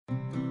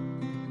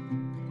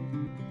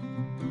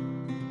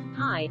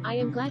Hi, I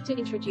am glad to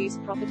introduce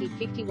property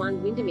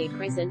 51 Windermere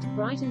Crescent,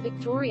 Brighton,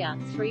 Victoria,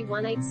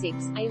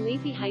 3186, a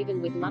leafy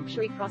haven with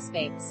luxury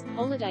prospects.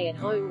 Holiday at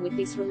home with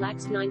this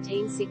relaxed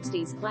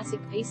 1960s classic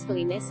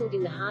peacefully nestled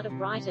in the heart of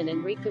Brighton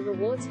and reap the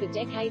rewards for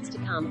decades to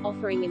come,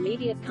 offering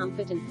immediate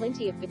comfort and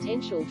plenty of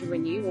potential to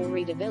renew or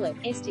redevelop.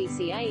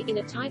 STCA, in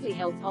a tightly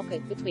held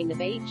pocket between the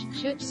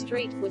beach, Church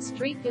Street, West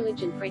Street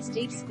Village and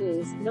Prestige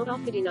schools, not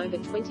offered in over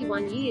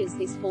 21 years.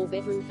 This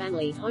 4-bedroom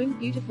family home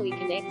beautifully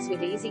connects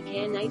with easy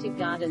care native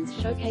gardens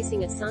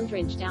showcasing a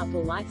sun-drenched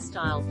outdoor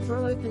lifestyle.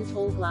 Throw open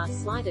tall glass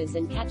sliders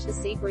and catch the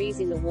sea breeze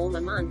in the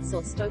warmer months,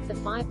 or stoke the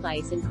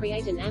fireplace and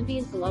create an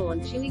ambient glow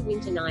on chilly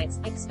winter nights.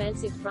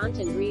 Expansive front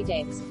and rear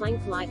decks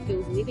flank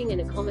light-filled living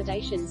and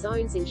accommodation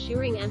zones,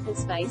 ensuring ample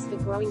space for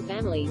growing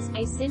families.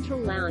 A central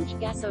lounge,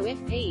 gas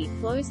OFP,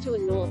 flows to a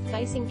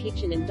north-facing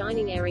kitchen and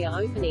dining area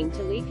opening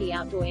to leafy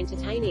outdoor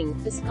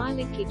entertaining. The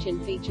skylit kitchen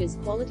features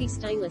quality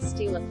stainless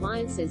steel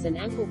appliances and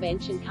ample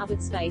bench and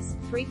cupboard space.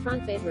 3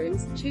 front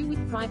bedrooms, 2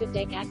 with private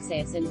deck access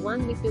and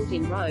 1 with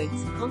built-in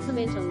robes,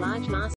 complement a large master